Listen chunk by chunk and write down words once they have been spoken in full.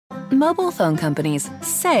Mobile phone companies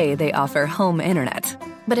say they offer home internet.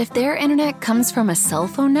 But if their internet comes from a cell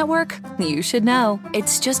phone network, you should know.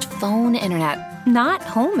 It's just phone internet, not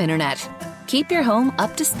home internet. Keep your home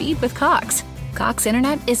up to speed with Cox. Cox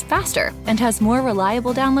internet is faster and has more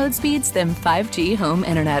reliable download speeds than 5G home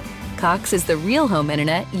internet. Cox is the real home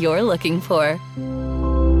internet you're looking for.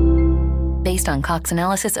 Based on Cox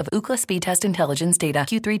analysis of Ookla speed test intelligence data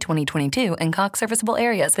Q3 2022 and Cox serviceable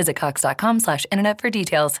areas, visit cox.com/internet for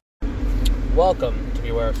details. Welcome to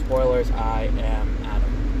Beware of Spoilers. I am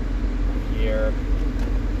Adam. I'm here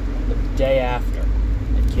the day after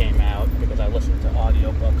it came out because I listened to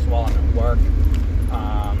audiobooks while I'm at work.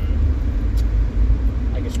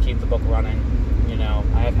 I just keep the book running. You know,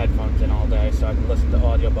 I have headphones in all day, so I can listen to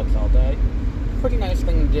audiobooks all day. Pretty nice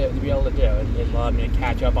thing to do, to be able to do. It allowed me to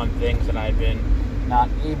catch up on things that I've been not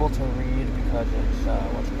able to read because it's,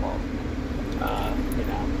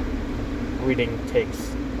 reading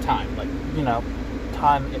takes time. Like, you know,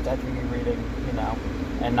 time it's actually reading, you know,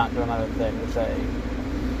 and not doing other things. I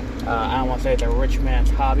don't want to say it's a rich man's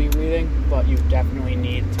hobby reading, but you definitely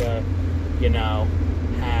need to, you know,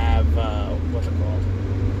 have,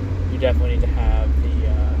 You definitely need to have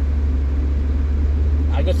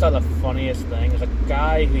I just saw the funniest thing. There's a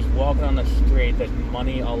guy who's walking on the street, there's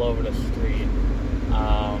money all over the street,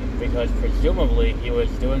 because presumably he was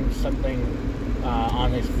doing something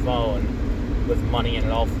on his phone with money and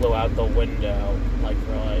it all flew out the window, like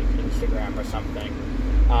for like Instagram or something.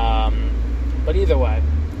 But either way,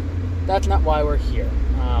 that's not why we're here.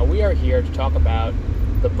 We are here to talk about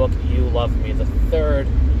the book You Love Me, the third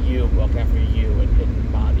You book after You and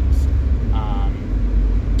Hidden Bodies.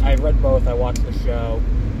 I read both, I watched the show,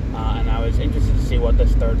 and I was interested to see what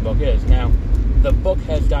this third book is. Now, the book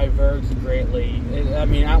has diverged greatly. I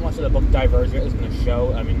don't want to say the book diverged in the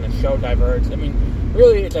show. The show diverged.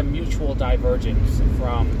 Really, it's a mutual divergence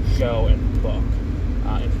from show and book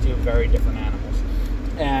into two very different animals.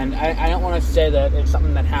 And I don't want to say that it's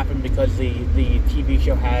something that happened because the TV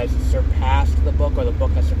show has surpassed the book or the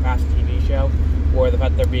book has surpassed the TV show, or the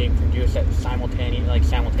fact they're being produced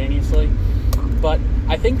simultaneously. But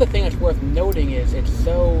I think the thing that's worth noting is it's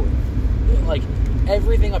so,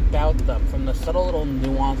 everything about them, from the subtle little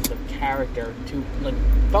nuances of character to,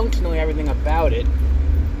 functionally everything about it,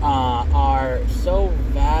 are so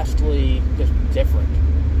vastly just different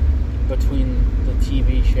between the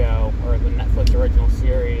TV show or the Netflix original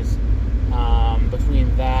series, between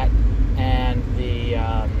that and the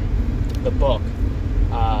book.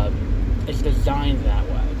 It's designed that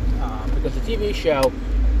way. Because the TV show,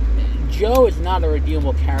 Joe is not a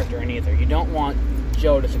redeemable character in either. You don't want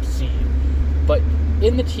Joe to succeed. But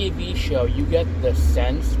in the TV show, you get the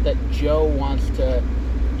sense that Joe wants to,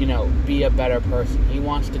 be a better person. He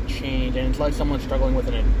wants to change, and it's like someone struggling with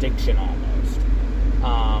an addiction almost.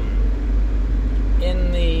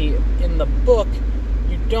 In the book,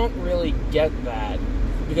 you don't really get that,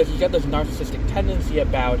 because he's got this narcissistic tendency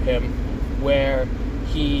about him where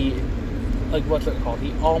he, what's it called?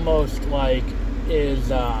 He almost, is,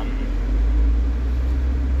 how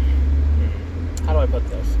do I put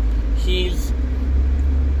this? He's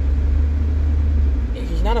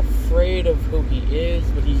not afraid of who he is,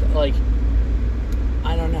 but he's,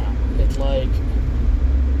 I don't know. It's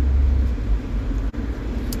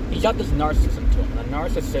he's got this narcissism to him. The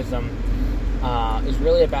narcissism is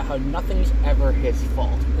really about how nothing's ever his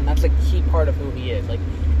fault. And that's a key part of who he is.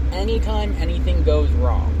 Anytime anything goes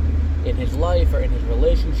wrong in his life or in his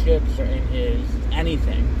relationships or in his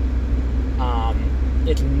anything,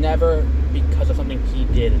 it's never because of something he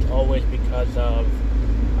did. It's always because of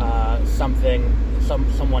something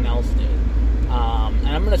someone else did. And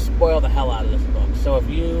I'm going to spoil the hell out of this book. So if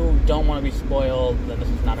you don't want to be spoiled, then this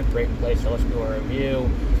is not a great place to listen to a review.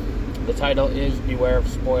 The title is Beware of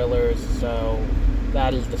Spoilers, so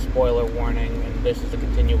that is the spoiler warning, and this is a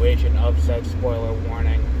continuation of said spoiler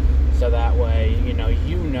warning. So that way, you know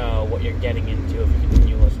what you're getting into if you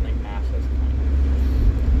continue listening past this point.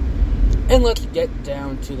 And let's get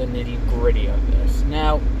down to the nitty-gritty of this.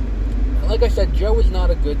 Now, like I said, Joe is not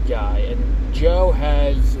a good guy, and Joe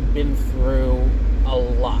has been through a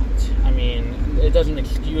lot. It doesn't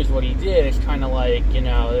excuse what he did. It's kind of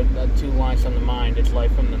two lines from the mind. It's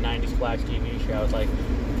like from the 90s Flash TV show. It's you're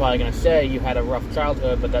probably going to say you had a rough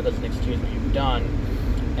childhood, but that doesn't excuse what you've done.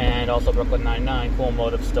 And also Brooklyn Nine-Nine, cool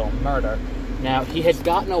motive, still murder. Now, he has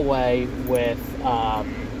gotten away with,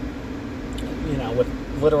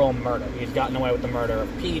 with literal murder. He's gotten away with the murder of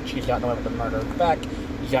Peach. He's gotten away with the murder of Beck.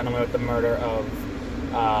 He's gotten away with the murder of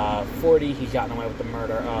 40. He's gotten away with the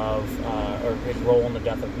murder of, or his role in the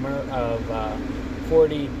death of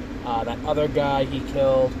 40. That other guy he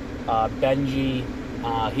killed, Benji,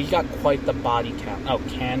 He's got quite the body count. Oh,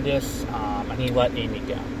 Candace, and he let Amy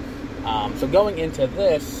go. So going into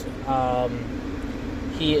this,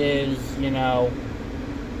 he is,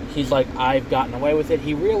 he's like, I've gotten away with it.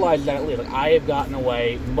 He realized that at least, like, I have gotten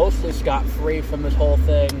away mostly scot-free from this whole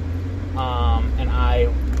thing, and I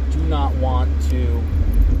do not want to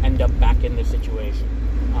end up back in this situation.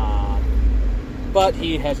 But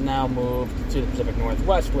he has now moved to the Pacific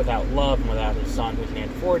Northwest without love and without his son, who's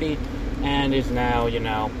named 40, and is now,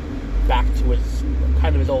 back to his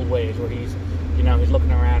kind of his old ways, where he's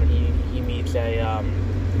looking around and he meets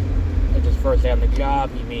it's his first day on the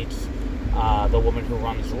job. He meets the woman who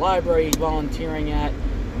runs the library he's volunteering at,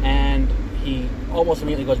 and he almost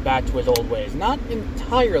immediately goes back to his old ways. Not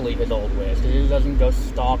entirely his old ways, because he doesn't go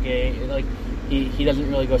stalking. Like, he doesn't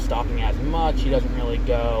really go stalking as much. He doesn't really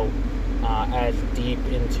go as deep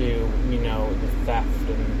into, the theft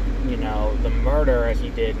and, the murder as he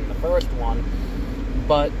did in the first one.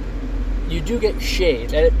 But you do get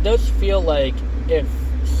shades, and it does feel like if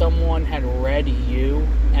someone had read you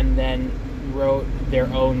and then wrote their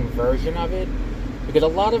own version of it, because a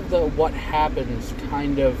lot of what happens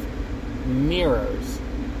kind of mirrors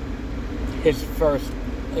his first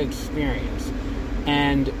experience.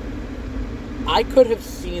 And I could have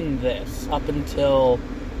seen this up until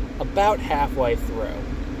about halfway through,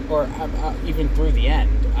 or even through the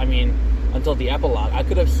end. I mean, until the epilogue. I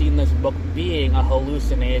could have seen this book being a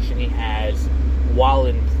hallucination he has while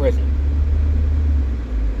in prison,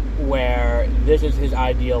 where this is his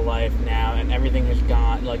ideal life now, and everything has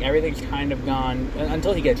gone, everything's kind of gone,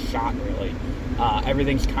 until he gets shot, really.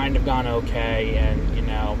 Everything's kind of gone okay, and,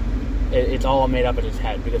 it's all made up in his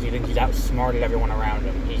head, because he thinks he's outsmarted everyone around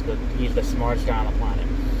him. He's the smartest guy on the planet.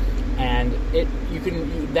 And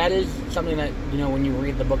that is something that, when you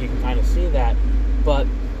read the book, you can kind of see that, but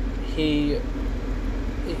it's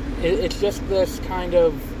just this kind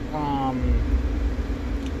of, I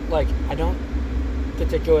don't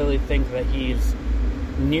particularly think that he's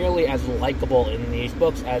nearly as likable in these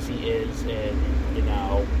books as he is in,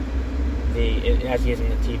 as he is in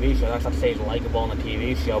the TV show. That's not to say he's likable in the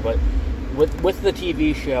TV show, but with the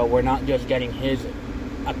TV show, we're not just getting his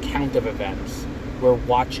account of events. We're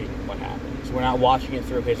watching what happens. We're not watching it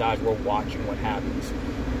through his eyes. We're watching what happens.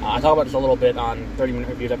 I talked about this a little bit on 30-Minute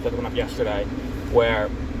Reviews episode that went up yesterday, where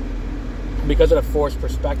because of the forced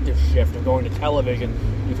perspective shift of going to television,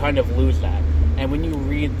 you kind of lose that. And when you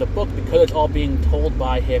read the book, because it's all being told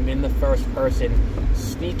by him in the first person,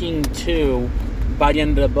 speaking to, by the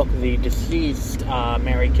end of the book, the deceased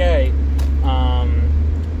Mary Kay,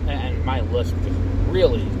 and my list just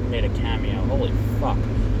really made a cameo. Holy fuck.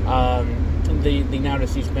 The now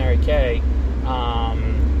deceased Mary Kay,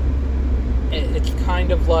 it's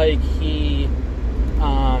kind of like he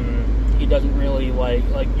doesn't really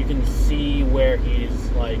you can see where he's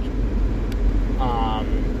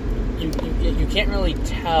you can't really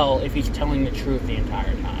tell if he's telling the truth the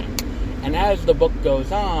entire time. And as the book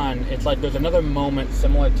goes on, it's like there's another moment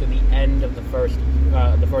similar to the end of the first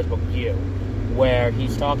book, You, where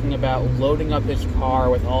he's talking about loading up his car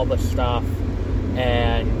with all the stuff,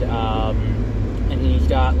 and he's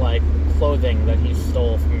got clothing that he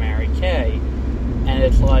stole from Mary Kay, and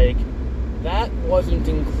it's that wasn't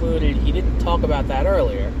included. He didn't talk about that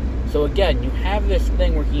earlier. So again, you have this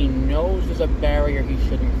thing where he knows there's a barrier he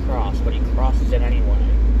shouldn't cross, but he crosses it anyway,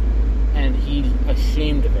 and he's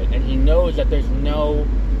ashamed of it, and he knows that there's no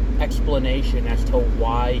explanation as to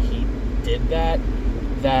why he did that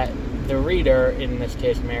the reader, in this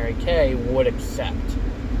case Mary Kay, would accept.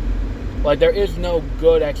 There is no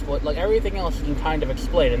good explanation. Everything else he can kind of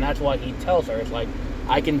explain, and that's why he tells her. It's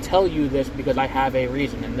I can tell you this because I have a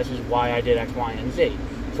reason, and this is why I did X, Y, and Z.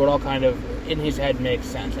 So it all kind of, in his head, makes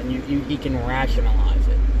sense, and he can rationalize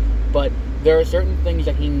it. But there are certain things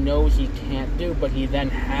that he knows he can't do, but he then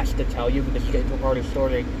has to tell you because he gets to a part of the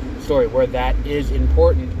story where that is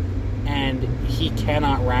important, and he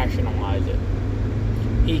cannot rationalize it.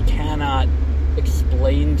 He cannot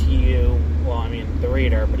explain to you, the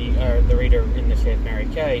reader, or the reader in this case, Mary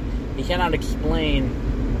Kay, he cannot explain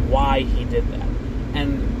why he did that.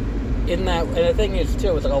 And the thing is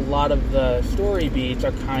too, it's a lot of the story beats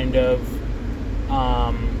are kind of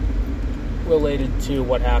related to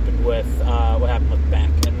what happened with Beck,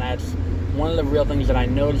 and that's one of the real things that I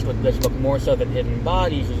noticed with this book more so than Hidden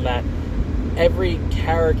Bodies is that every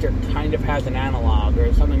character kind of has an analog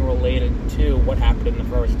or something related to what happened in the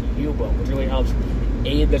first You book, which really helps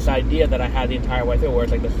aid this idea that I had the entire way through, where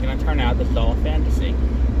it's this is going to turn out this is all a fantasy,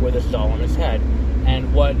 where this is all in his head.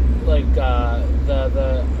 And what,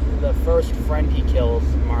 the first friend he kills,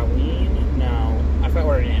 Marlene? No, I forgot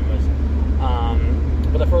what her name was.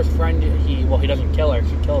 first friend he doesn't kill her.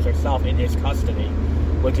 She kills herself in his custody,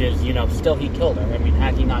 which is, still he killed her. I mean,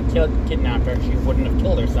 had he not kidnapped her, she wouldn't have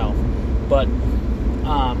killed herself. But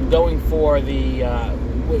going for the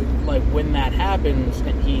when that happens,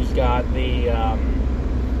 he's got the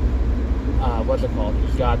what's it called?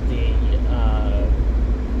 He's got the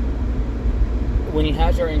when he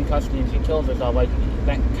has her in custody and she kills herself,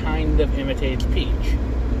 that kind of imitates Peach.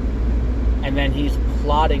 And then he's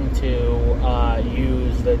plotting to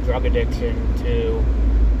use the drug addiction to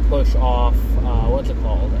push off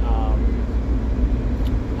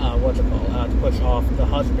to push off the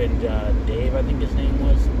husband, Dave, I think his name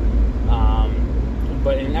was.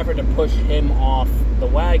 But in an effort to push him off the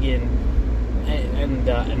wagon and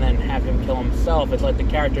then have him kill himself, it's like the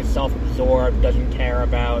character's self-absorbed, doesn't care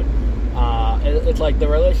about. It's like the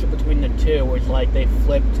relationship between the two, where it's like they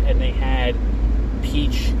flipped and they had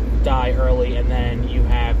Peach die early, and then you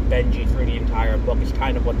have Benji through the entire book. Is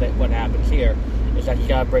kind of what happens here. Is that you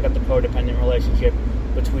gotta break up the codependent relationship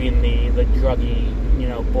between the druggy,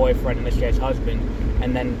 boyfriend and this guy's husband,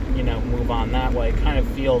 and then, move on that way. It kind of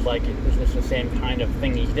feels like it's the same kind of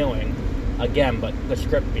thing he's doing, again, but the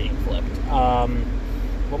script being flipped.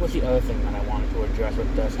 What was the other thing that I wanted to address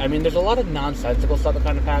with this? I mean, there's a lot of nonsensical stuff that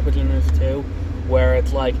kind of happens in this, too, where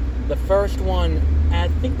it's like, the first one, and I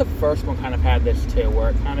think the first one kind of had this, too, where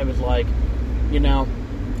it kind of is like,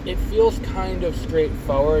 it feels kind of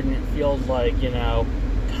straightforward, and it feels like,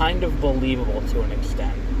 kind of believable to an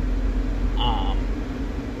extent.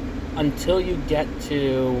 Until you get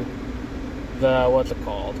to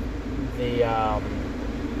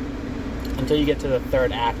until you get to the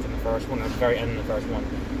third act in the first one, or the very end of the first one,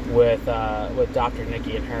 with Dr.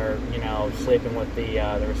 Nikki and her, sleeping with the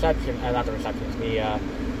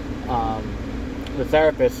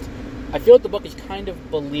therapist. I feel like the book is kind of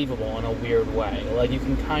believable in a weird way. Like, you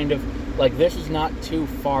can kind of, like, this is not too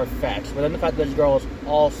far-fetched, but then the fact that this girl is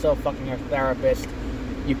also fucking her therapist,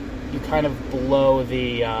 you kind of blow the,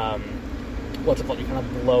 you kind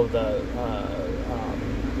of blow the,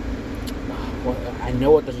 I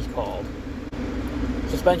know what this is called.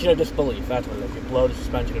 Suspension of disbelief, that's what it is. You blow the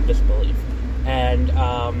suspension of disbelief. And,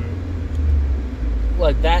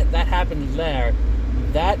 that happens there.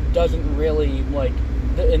 That doesn't really,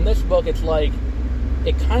 in this book, it's like,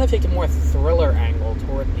 it kind of takes a more thriller angle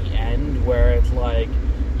toward the end, where it's like,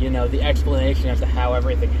 the explanation as to how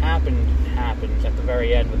everything happens at the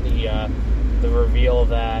very end with the reveal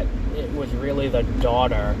that it was really the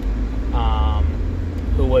daughter,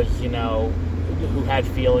 who was, who had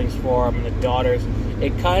feelings for him, and the daughters,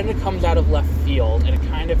 it kind of comes out of left field, and it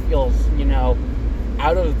kind of feels,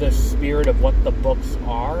 out of the spirit of what the books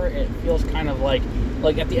are. It feels kind of like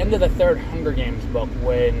at the end of the third Hunger Games book,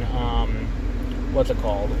 when,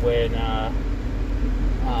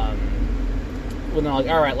 when they're like,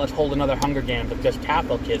 alright, let's hold another Hunger Games of just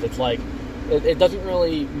Catholic kids. It's like, it doesn't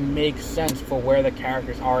really make sense for where the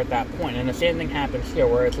characters are at that point. And the same thing happens here,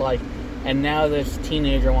 where it's like, and now this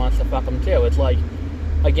teenager wants to fuck them too. It's like,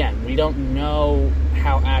 again, we don't know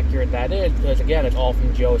how accurate that is, because again, it's all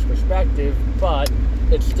from Joe's perspective, but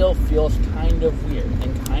it still feels kind of weird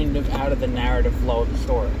and kind of out of the narrative flow of the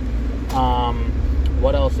story.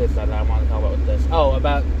 What else is that I want to talk about with this? Oh,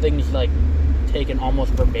 about things like taken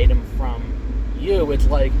almost verbatim from you. It's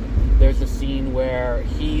like there's a scene where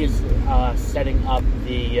he's setting up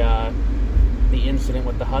the incident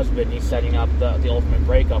with the husband. He's setting up the ultimate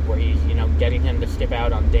breakup, where he's getting him to skip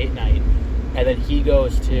out on date night, and then he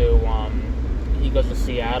goes to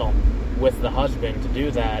Seattle with the husband to do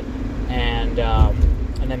that, and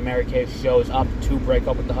then Mary Kay shows up to break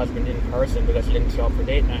up with the husband in person because he didn't show up for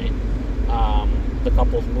date night, the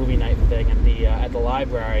couple's movie night thing at the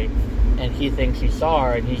library, and he thinks he saw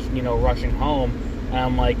her, and he's rushing home, and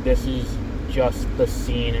I'm like, this is just the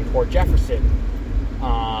scene in Port Jefferson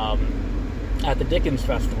at the Dickens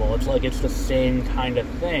Festival. It's like, it's the same kind of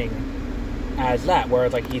thing as that, where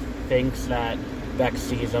it's like he thinks that Beck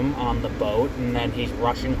sees him on the boat, and then he's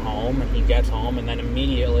rushing home, and he gets home, and then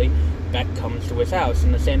immediately Beck comes to his house.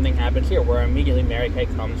 And the same thing happens here, where immediately Mary Kay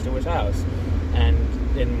comes to his house, and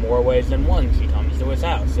in more ways than one, she comes to his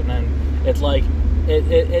house. And then it's like,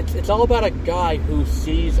 it's all about a guy who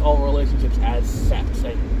sees all relationships as sex,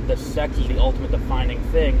 and the sex is the ultimate defining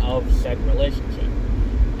thing of said relationship.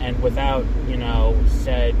 And without,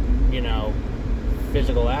 said,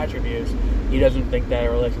 physical attributes, he doesn't think that a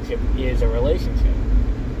relationship is a relationship.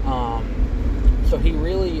 So he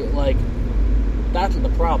really, that's what the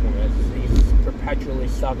problem is. He's perpetually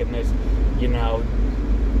stuck in this,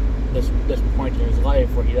 this point in his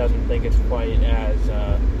life where he doesn't think it's quite as,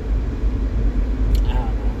 I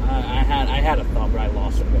don't know. I had a thought, but I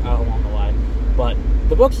lost it along the way. but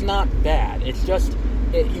the book's not bad. It's just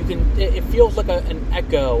it feels like an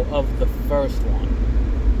echo of the first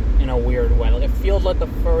one in a weird way. Like, it feels like the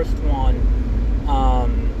first one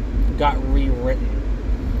got rewritten,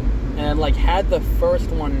 and like, had the first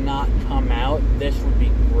one not come out, this would be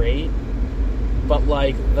great. But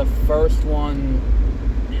like, the first one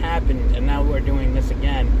happened, and now we're doing this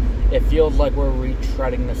again. It feels like we're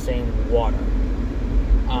retreading the same water.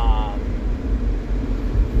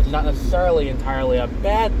 It's not necessarily entirely a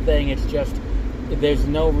bad thing. It's just there's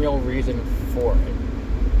no real reason for it.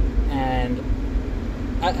 And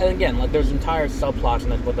again, like, there's entire subplots in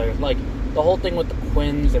this book. There's like the whole thing with the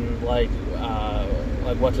Quinns and like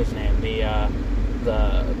what's his name,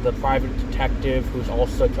 the private detective who's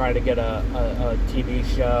also trying to get a TV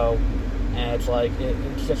show, and it's like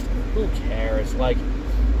it's just, who cares? Like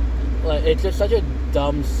it's just such a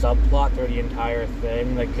dumb subplot through the entire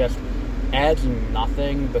thing. Like, just adds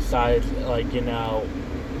nothing besides, like, you know,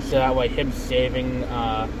 so that way him saving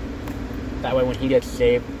that way when he gets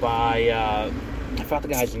saved by I forgot the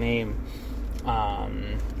guy's name,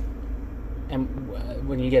 and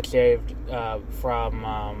when he gets saved from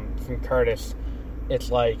Curtis, it's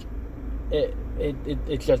like it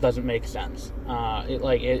just doesn't make sense.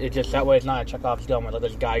 It just, that way it's not a Chekhov's gun where like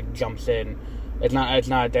this guy jumps in. It's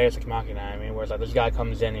not a Deus Ex Machina. I mean, where it's like this guy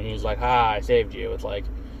comes in and he's like, I saved you. It's like,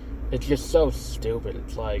 it's just so stupid.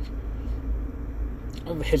 It's like,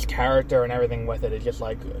 his character and everything with it is just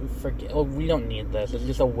like, we don't need this. It's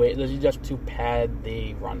just a way. This is just to pad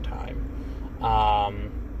the runtime.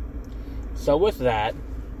 So with that,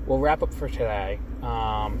 we'll wrap up for today.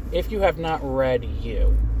 If you have not read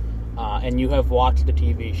You, and you have watched the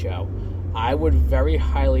TV show, I would very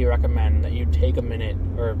highly recommend that you take a minute,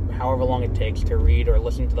 or however long it takes, to read or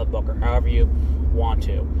listen to the book, or however you want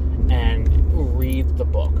to, and read the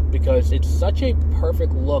book, because it's such a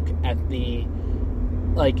perfect look at the,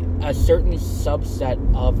 like, a certain subset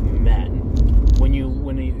of men when you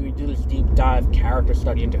do this deep dive character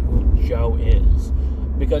study into who Joe is,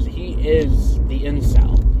 because he is the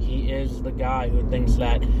incel. He is the guy who thinks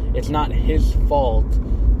that it's not his fault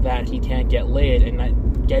that he can't get laid, and that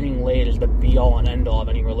getting laid is the be-all and end-all of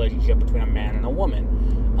any relationship between a man and a woman.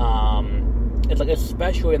 It's like,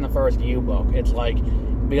 especially in the first You book, it's like,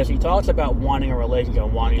 because he talks about wanting a relationship,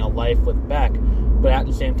 wanting a life with Beck, but at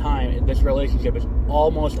the same time, this relationship is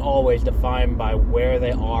almost always defined by where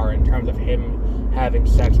they are in terms of him having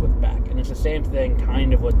sex with Beck. And it's the same thing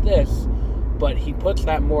kind of with this, but he puts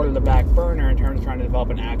that more to the back burner in terms of trying to develop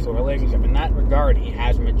an actual relationship. In that regard, he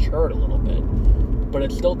has matured a little bit, but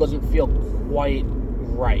it still doesn't feel quite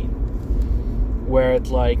right. Where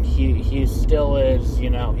it's like, he still is, you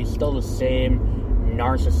know, he's still the same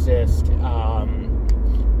narcissist,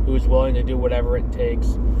 who's willing to do whatever it takes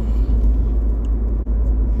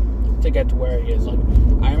to get to where he is. Like,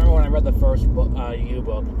 I remember when I read the first book, You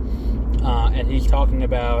book, and he's talking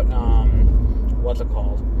about, what's it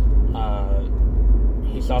called?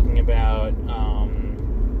 He's talking about,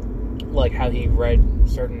 like, how he's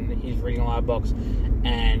reading a lot of books,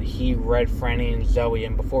 and he read Franny and Zoe,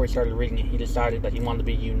 and before he started reading it, he decided that he wanted to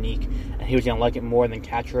be unique, and he was going to like it more than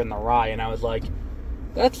Catcher in the Rye, and I was like,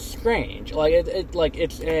 that's strange. Like,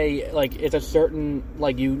 it's a certain,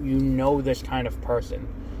 like, you know this kind of person.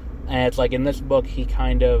 And it's like, in this book, he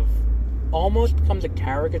kind of almost becomes a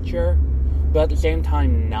caricature, but at the same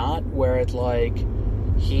time not, where it's like,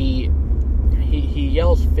 he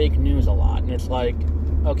yells fake news a lot, and it's like,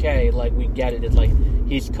 okay, like, we get it. It's like,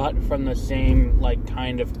 he's cut from the same, like,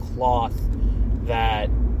 kind of cloth that,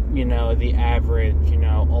 you know, the average, you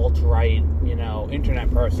know, alt-right, you know,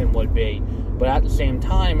 internet person would be. But at the same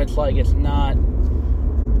time, it's like, it's not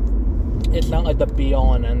like the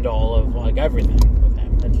be-all and end-all of, like, everything with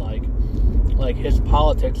him. It's like his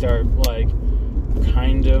politics are, like,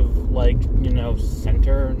 kind of, like, you know,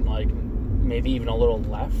 center, like, maybe even a little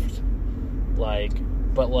left. Like,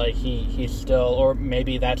 but, like, he's still, or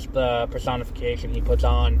maybe that's the personification he puts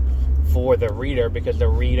on for the reader, because the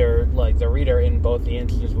reader in both the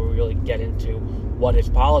instances will really get into what his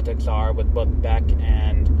politics are with both Beck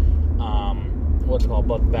and,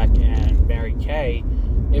 both Beck and Mary Kay.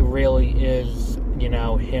 It really is, you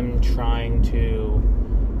know, him trying to,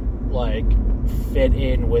 like, fit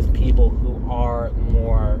in with people who are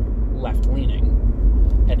more left-leaning.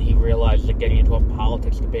 And he realizes that getting into a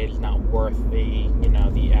politics debate is not worth the, you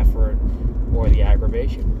know, the effort or the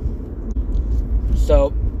aggravation.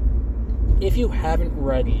 So, if you haven't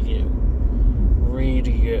read You, read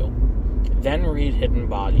You. Then read Hidden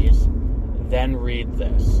Bodies. then read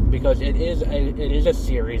this, because it is a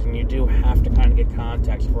series, and you do have to kind of get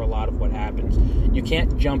context for a lot of what happens. You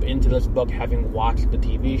can't jump into this book having watched the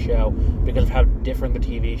TV show, because of how different the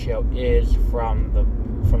TV show is from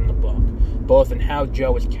the book, both in how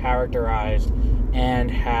Joe is characterized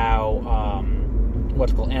and how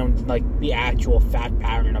and like the actual fact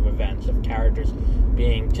pattern of events, of characters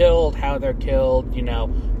being killed, how they're killed,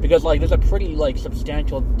 because like there's a pretty like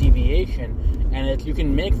substantial deviation, and you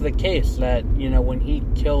can make the case that when he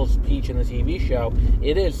kills Peach in the TV show,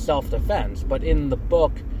 it is self-defense, but in the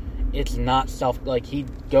book, it's not he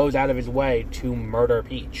goes out of his way to murder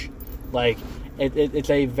Peach. Like it's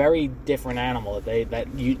a very different animal that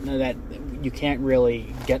you can't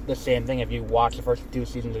really get the same thing if you watch the first 2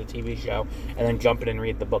 seasons of the TV show and then jump in and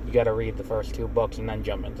read the book. You got to read the first 2 books and then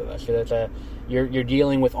jump into this. So you're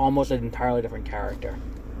dealing with almost an entirely different character.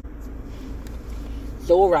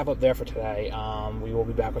 So we'll wrap up there for today. We will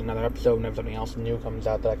be back with another episode whenever something else new comes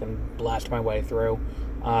out that I can blast my way through.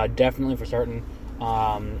 Definitely for certain,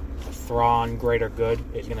 Thrawn Greater Good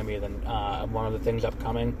is going to be one of the things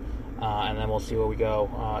upcoming. And then we'll see where we go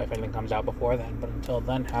if anything comes out before then. But until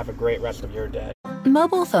then, have a great rest of your day.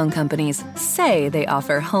 Mobile phone companies say they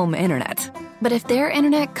offer home internet. But if their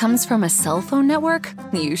internet comes from a cell phone network,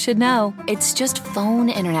 you should know. It's just phone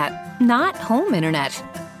internet, not home internet.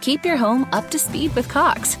 Keep your home up to speed with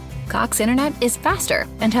Cox. Cox internet is faster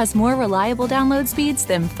and has more reliable download speeds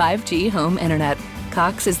than 5G home internet.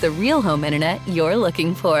 Cox is the real home internet you're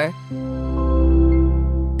looking for.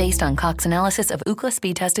 Based on Cox analysis of Ookla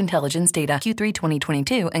speed test intelligence data Q3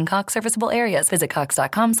 2022 and Cox serviceable areas. Visit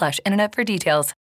cox.com/internet for details.